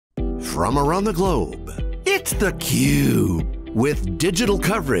from around the globe. It's theCUBE, with digital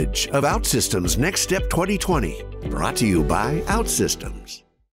coverage of OutSystems NextStep 2020. Brought to you by OutSystems.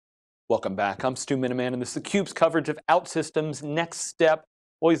 Welcome back. I'm Stu Miniman, and this is theCUBE's coverage of OutSystems NextStep.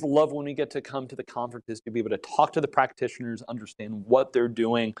 Always love when we get to come to the conferences to be able to talk to the practitioners, understand what they're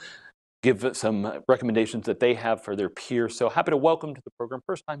doing, give some recommendations that they have for their peers. So happy to welcome to the program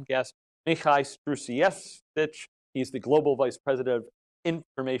first-time guest, Mihai Strusievici. He's the Global Vice President of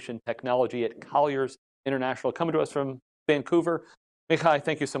Information Technology at Colliers International, coming to us from Vancouver. Mihai,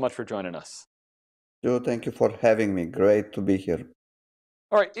 thank you so much for joining us. Thank you for having me. Great to be here.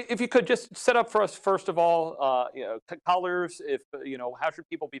 All right, if you could just set up for us, first of all, Colliers, how should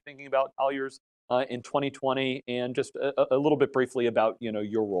people be thinking about Colliers in 2020, and just a little bit briefly about,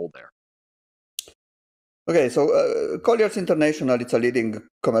 your role there. Okay, so Colliers International, it's a leading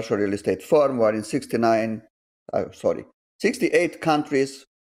commercial real estate firm. We're in 68 countries.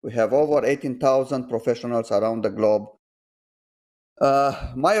 We have over 18,000 professionals around the globe.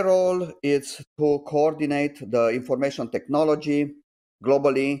 My role is to coordinate the information technology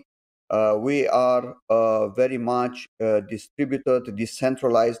globally. We are very much distributed,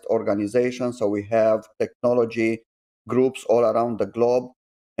 decentralized organization. So we have technology groups all around the globe.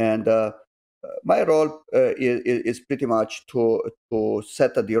 And my role is pretty much to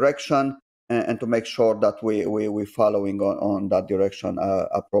set a direction and to make sure that we're following on that direction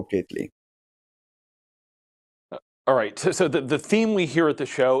appropriately. All right, so the theme we hear at the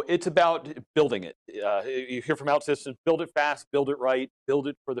show, it's about building it. You hear from OutSystems, build it fast, build it right, build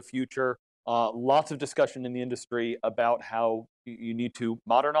it for the future. Lots of discussion in the industry about how you need to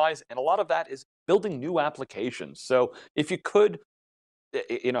modernize, and a lot of that is building new applications. So if you could,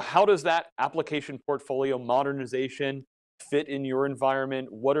 how does that application portfolio modernization fit in your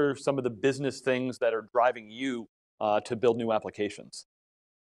environment? What are some of the business things that are driving you to build new applications?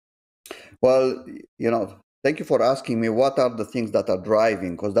 Well, thank you for asking me what are the things that are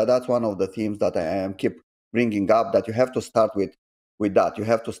driving, because that's one of the themes that I keep bringing up, that you have to start with that. You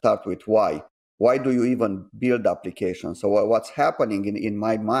have to start with why. Why do you even build applications? So what's happening in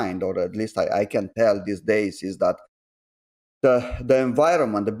my mind, or at least I can tell these days, is that the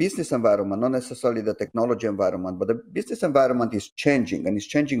environment, the business environment, not necessarily the technology environment, but the business environment is changing, and it's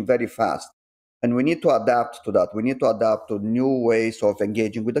changing very fast. And we need to adapt to that. We need to adapt to new ways of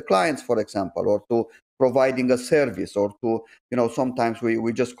engaging with the clients, for example, or to providing a service, or to, sometimes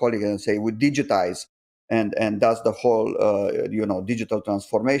we just call it and say we digitize, and that's the whole, digital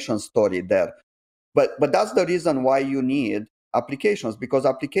transformation story there. But that's the reason why you need applications, because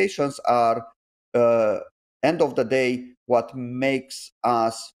applications are, end of the day, what makes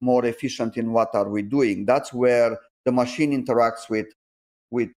us more efficient in what are we doing. That's where the machine interacts with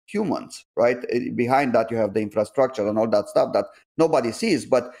humans, right? Behind that, you have the infrastructure and all that stuff that nobody sees.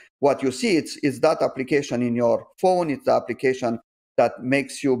 But what you see is that application in your phone. It's the application that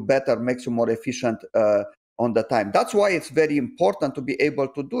makes you better, makes you more efficient on the time. That's why it's very important to be able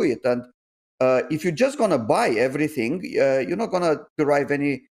to do it. And if you're just going to buy everything, you're not going to derive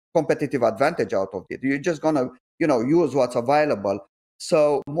any competitive advantage out of it. You're just going to, use what's available.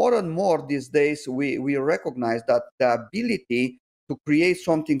 So more and more these days, we recognize that the ability to create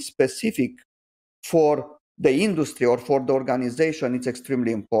something specific for the industry or for the organization, it's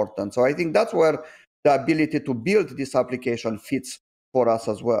extremely important. So I think that's where the ability to build this application fits for us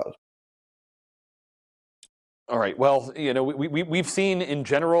as well. All right, well, we've seen in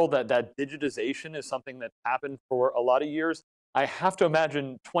general that digitization is something that's happened for a lot of years. I have to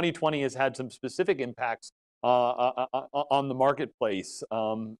imagine 2020 has had some specific impacts on the marketplace.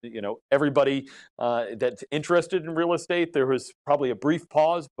 Everybody that's interested in real estate, there was probably a brief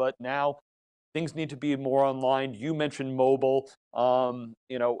pause, but now things need to be more online. You mentioned mobile. I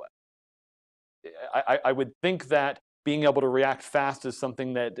would think that being able to react fast is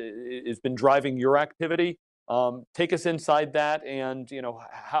something that has been driving your activity. Take us inside that, and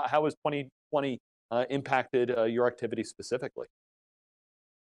how has 2020 impacted your activity specifically?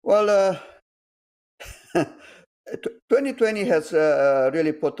 Well, 2020 has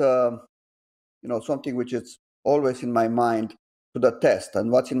really put something which is always in my mind to the test. And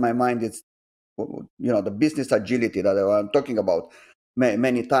what's in my mind is the business agility that I'm talking about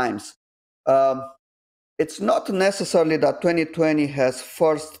many times. It's not necessarily that 2020 has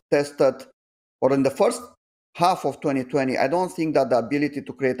first tested, or in the first half of 2020, I don't think that the ability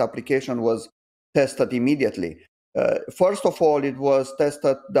to create application was tested immediately. First of all, it was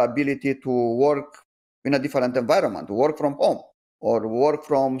tested the ability to work in a different environment, to work from home or work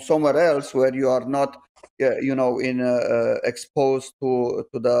from somewhere else where you are not, exposed to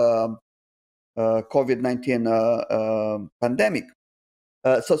the COVID-19 pandemic.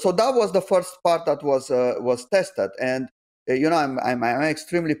 So that was the first part that was tested, and I'm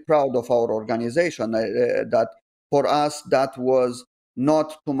extremely proud of our organization. That for us that was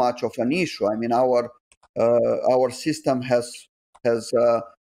not too much of an issue. I mean, our system has uh,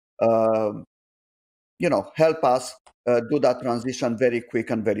 help us do that transition very quick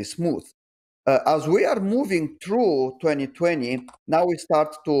and very smooth. As we are moving through 2020, now we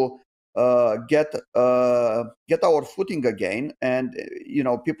start to get our footing again, and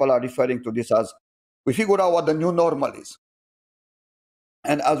people are referring to this as we figure out what the new normal is.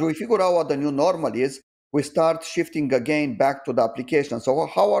 And as we figure out what the new normal is, we start shifting again back to the application. So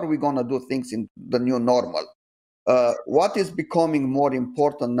how are we going to do things in the new normal? What is becoming more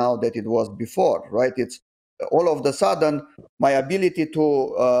important now than it was before, right? It's all of the sudden my ability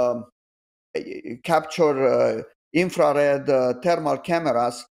to capture infrared thermal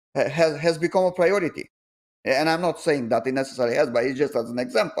cameras has become a priority. And I'm not saying that it necessarily has, but it's just as an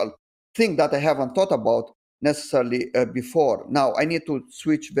example, thing that I haven't thought about necessarily before. Now I need to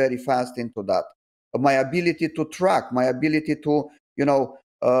switch very fast into that. My ability to track, my ability to,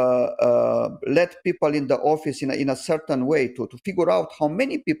 let people in the office in a certain way to figure out how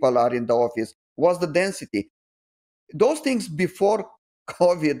many people are in the office, what's the density. Those things before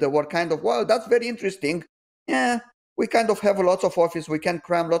COVID, they were kind of, well, that's very interesting. Yeah, we kind of have lots of office. We can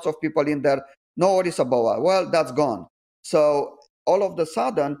cram lots of people in there. No worries about that. Well, that's gone. So all of the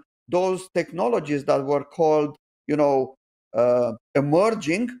sudden, those technologies that were called,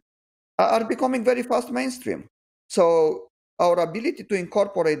 emerging are becoming very fast mainstream. So our ability to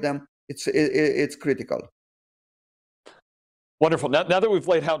incorporate them, it's critical. Wonderful. Now that we've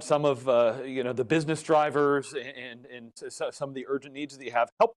laid out some of the business drivers and some of the urgent needs that you have,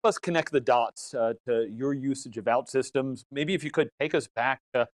 help us connect the dots to your usage of OutSystems. Maybe if you could take us back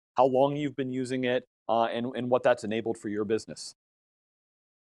to how long you've been using it and what that's enabled for your business.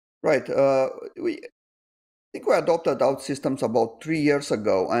 Right. I think we adopted OutSystems about 3 years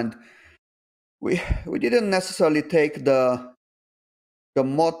ago, and we didn't necessarily take the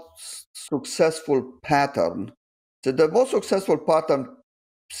most successful pattern. So the most successful pattern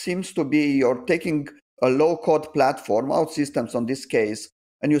seems to be you're taking a low-code platform, OutSystems in this case,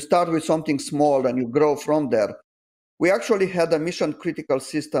 and you start with something small and you grow from there. We actually had a mission-critical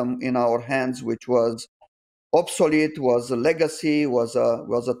system in our hands, which was obsolete, was a legacy, was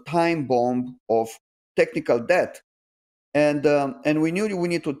a time bomb of technical debt. And we knew we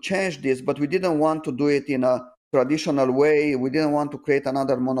need to change this, but we didn't want to do it in a traditional way. We didn't want to create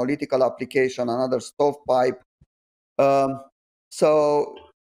another monolithical application, another stovepipe. So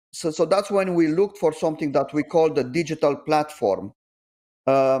that's when we looked for something that we call the digital platform.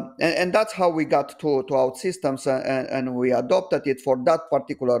 And that's how we got to OutSystems, and we adopted it for that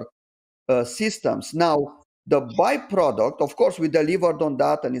particular systems. Now, the byproduct, of course, we delivered on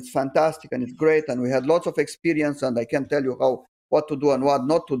that, and it's fantastic, and it's great, and we had lots of experience, and I can tell you what to do and what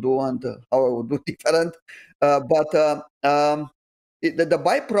not to do, and how I would do different. The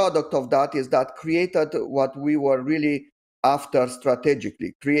byproduct of that is that created what we were really after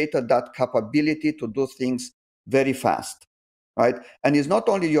strategically, created that capability to do things very fast, right? And it's not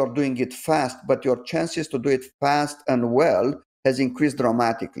only you're doing it fast, but your chances to do it fast and well has increased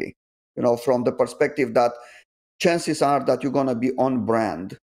dramatically. From the perspective that chances are that you're going to be on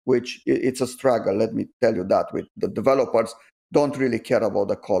brand, which it's a struggle. Let me tell you that. With the developers don't really care about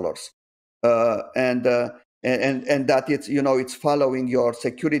the colors, and that it's following your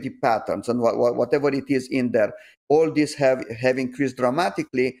security patterns and whatever it is in there. All this have increased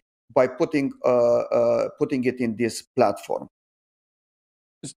dramatically by putting it in this platform.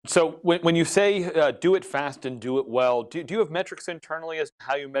 So when you say do it fast and do it well, do you have metrics internally as to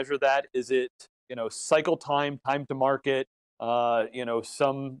how you measure that? Is it cycle time, time to market,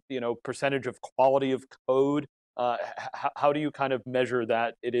 some percentage of quality of code? How do you kind of measure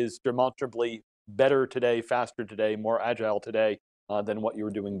that it is demonstrably better today, faster today, more agile today than what you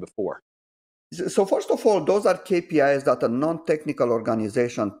were doing before? So first of all, those are KPIs that a non-technical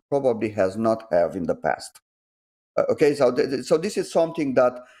organization probably has not have in the past. Okay, so this is something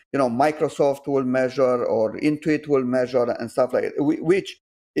that Microsoft will measure or Intuit will measure and stuff like it, which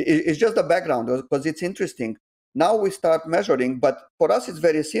is just the background because it's interesting. Now we start measuring, but for us it's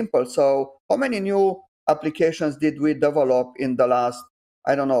very simple. So how many new applications did we develop in the last,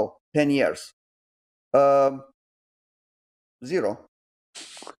 10 years? 0.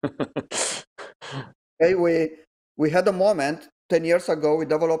 Okay, we had a moment 10 years ago. We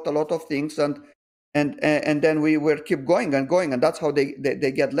developed a lot of things, and then we will keep going and going, and that's how they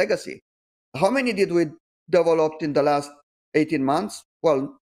get legacy. How many did we develop in the last 18 months?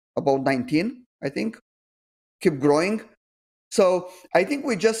 Well, about 19, I think. Keep growing. So I think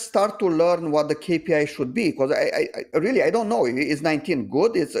we just start to learn what the KPI should be, because I really, I don't know. Is 19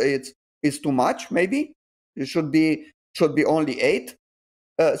 good? It's too much, maybe? It should be only 8.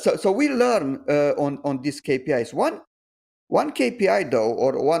 So we learn on these KPIs. One KPI, though,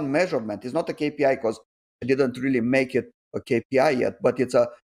 or one measurement, is not a KPI because I didn't really make it a KPI yet, but it's a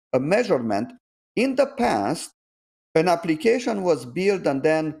measurement. In the past, an application was built, and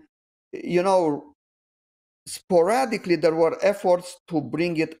then, sporadically there were efforts to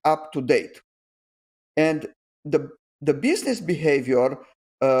bring it up to date. And the business behavior,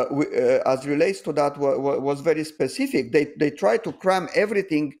 as relates to that, was very specific. They tried to cram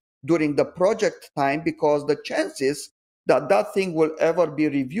everything during the project time, because the chances that thing will ever be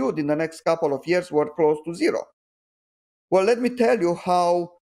reviewed in the next couple of years were close to 0. Well, let me tell you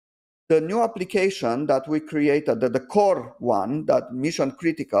how the new application that we created, the core one, that mission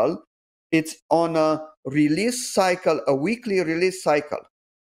critical, it's on a release cycle, a weekly release cycle.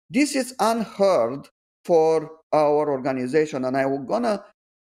 This is unheard for our organization, and I'm gonna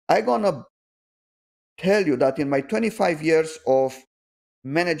tell you that in my 25 years of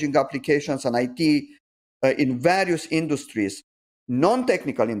managing applications and IT in various industries,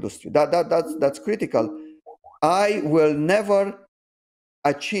 non-technical industry, that's critical, I will never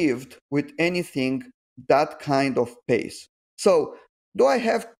achieved with anything that kind of pace. So do I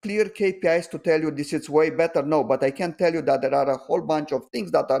have clear KPIs to tell you this is way better? No, but I can tell you that there are a whole bunch of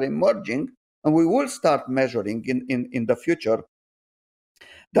things that are emerging, and we will start measuring in the future,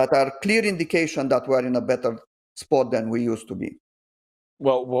 that are clear indication that we're in a better spot than we used to be.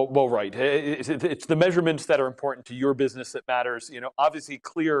 Well, right. It's the measurements that are important to your business that matters. Obviously,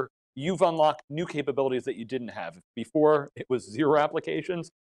 clear. You've unlocked new capabilities that you didn't have before. It was 0 applications,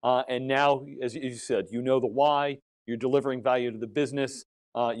 and now, as you said, you know the why. You're delivering value to the business.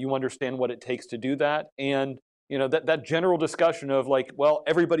 You understand what it takes to do that, and that general discussion of like, well,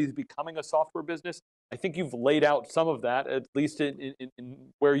 everybody's becoming a software business. I think you've laid out some of that, at least in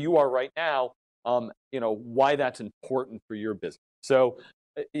where you are right now. Why that's important for your business. So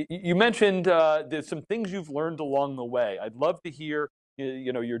you mentioned there's some things you've learned along the way. I'd love to hear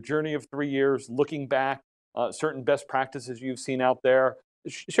your journey of 3 years, looking back, certain best practices you've seen out there.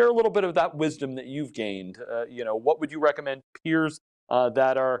 Share a little bit of that wisdom that you've gained. What would you recommend peers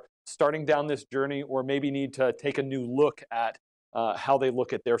that are starting down this journey, or maybe need to take a new look at how they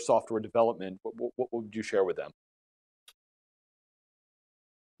look at their software development? What would you share with them?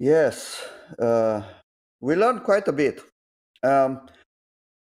 Yes, we learned quite a bit.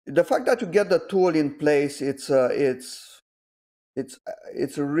 The fact that you get the tool in place, it's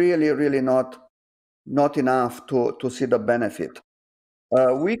really not enough to see the benefit.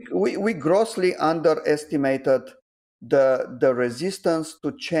 We grossly underestimated the resistance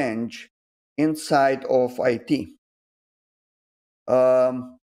to change inside of IT.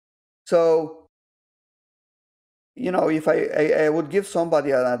 So, if I would give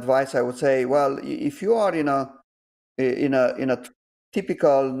somebody an advice, I would say, well, if you are in a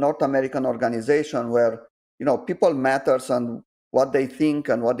typical North American organization where people matters, and what they think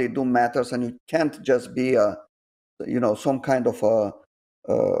and what they do matters, and you can't just be some kind of a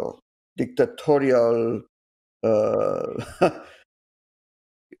dictatorial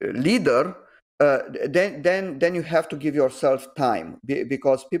leader, then you have to give yourself time,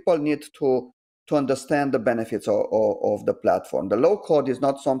 because people need to understand the benefits of the platform. The low code is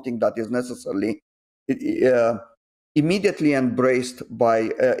not something that is necessarily immediately embraced by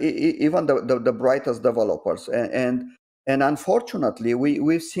even the brightest developers, and unfortunately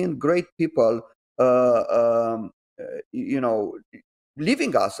we've seen great people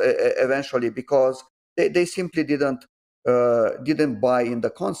leaving us eventually, because they simply didn't buy in the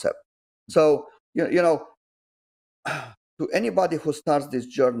concept. So to anybody who starts this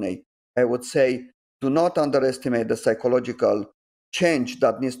journey, I would say, do not underestimate the psychological change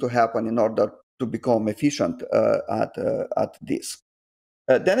that needs to happen in order to become efficient at this.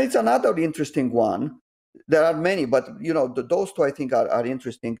 Then it's another interesting one. There are many, but those two I think are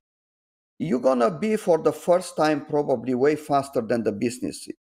interesting. You're gonna be, for the first time, probably way faster than the business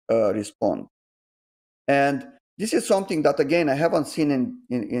respond. And this is something that, again, I haven't seen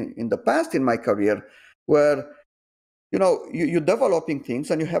in the past in my career, where you're developing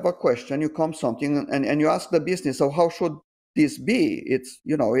things and you have a question, you come something, and you ask the business, so how should this be? It's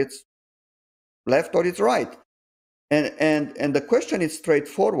it's left or it's right, and the question is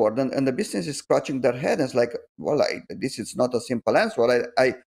straightforward, and the business is scratching their head, and it's like, well, this is not a simple answer.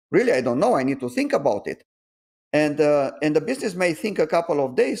 I really don't know. I need to think about it. And the business may think a couple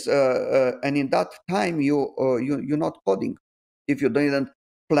of days, and in that time you're not coding if you didn't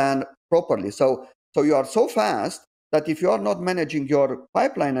plan properly. So you are so fast that if you are not managing your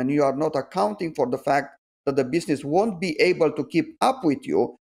pipeline and you are not accounting for the fact that the business won't be able to keep up with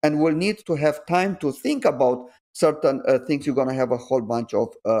you and will need to have time to think about certain things, you're going to have a whole bunch of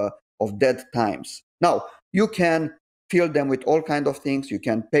dead times. Now, you can fill them with all kinds of things. You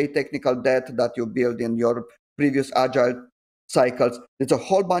can pay technical debt that you build in your previous agile cycles. There's a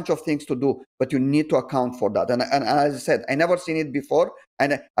whole bunch of things to do, but you need to account for that. And as I said, I never seen it before.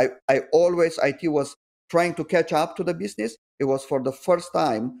 And I always, IT was trying to catch up to the business. It was for the first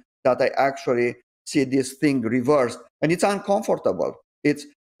time that I actually see this thing reversed. And it's uncomfortable. I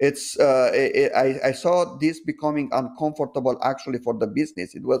saw this becoming uncomfortable actually for the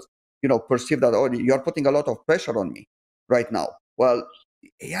business. It was, perceived that, oh, you're putting a lot of pressure on me right now. Well,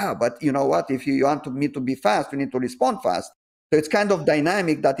 yeah, but you know what? If you want me to be fast, you need to respond fast. So it's kind of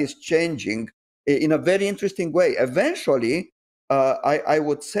dynamic that is changing in a very interesting way. Eventually, I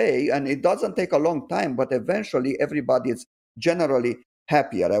would say, and it doesn't take a long time, but eventually everybody is generally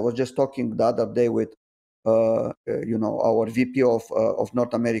happier. I was just talking the other day with, our VP of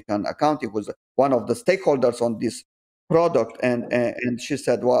North American accounting, who's one of the stakeholders on this product, and she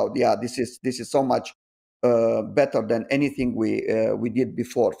said, "Wow, yeah, this is so much better than anything we did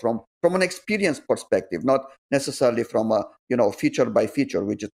before from an experience perspective, not necessarily from a feature by feature,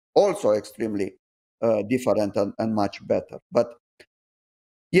 which is also extremely different and much better." But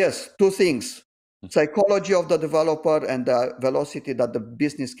yes, two things: psychology of the developer and the velocity that the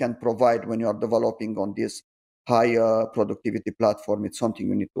business can provide when you are developing on this high productivity platform. It's something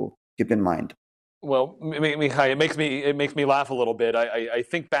you need to keep in mind. Well, Mihai, it makes me laugh a little bit. I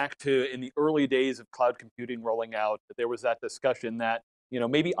think back to in the early days of cloud computing rolling out, that there was that discussion that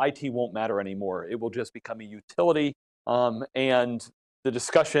maybe IT won't matter anymore. It will just become a utility. And the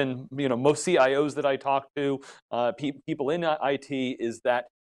discussion, most CIOs that I talk to, people in IT, is that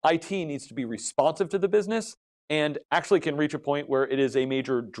IT needs to be responsive to the business and actually can reach a point where it is a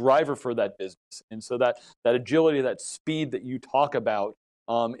major driver for that business. And so that agility, that speed that you talk about,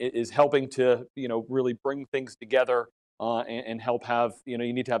 is helping to really bring things together and help have you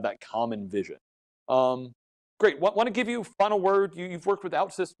need to have that common vision. Great. Want to give you a final word. You've worked with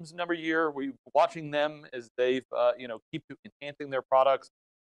OutSystems a number of years. We're watching them as they've keep enhancing their products.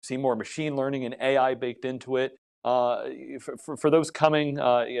 See more machine learning and AI baked into it. For those coming,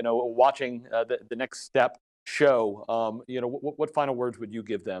 watching the Next Step show, what final words would you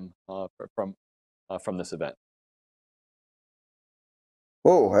give them from this event?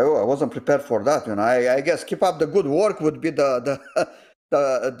 Oh, I wasn't prepared for that. I guess keep up the good work would be the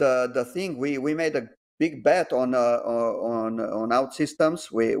thing. We made a big bet on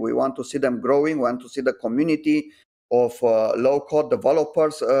OutSystems. We want to see them growing. We want to see the community of low code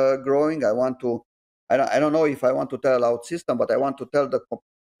developers growing. I don't know if I want to tell OutSystems, but I want to tell the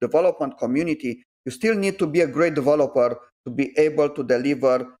development community, you still need to be a great developer to be able to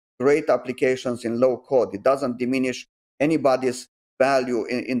deliver great applications in low code. It doesn't diminish anybody's value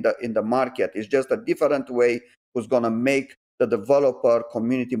in the market. It's just a different way who's going to make the developer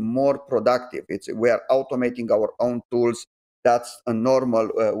community more productive. We are automating our own tools. That's a normal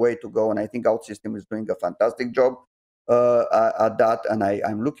way to go, and I think OutSystems is doing a fantastic job at that, and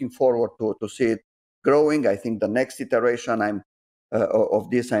I'm looking forward to see it growing. I think the next iteration of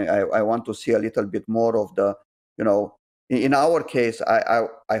this, I want to see a little bit more of the, in our case,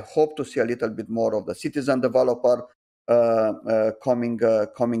 I hope to see a little bit more of the citizen developer coming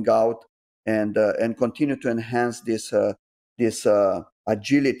out and continue to enhance this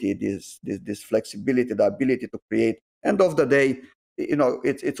agility, this flexibility, the ability to create. End of the day,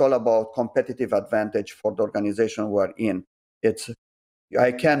 it's all about competitive advantage for the organization we're in.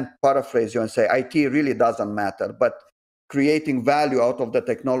 I can paraphrase you and say IT really doesn't matter, but creating value out of the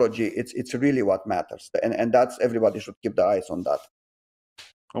technology, it's really what matters, and that's everybody should keep their eyes on that.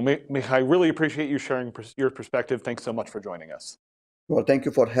 Well, Mihai, really appreciate you sharing your perspective. Thanks so much for joining us. Well, thank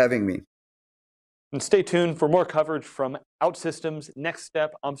you for having me. And stay tuned for more coverage from OutSystems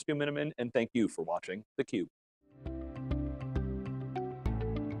NextStep. I'm Stu Miniman, and thank you for watching theCUBE.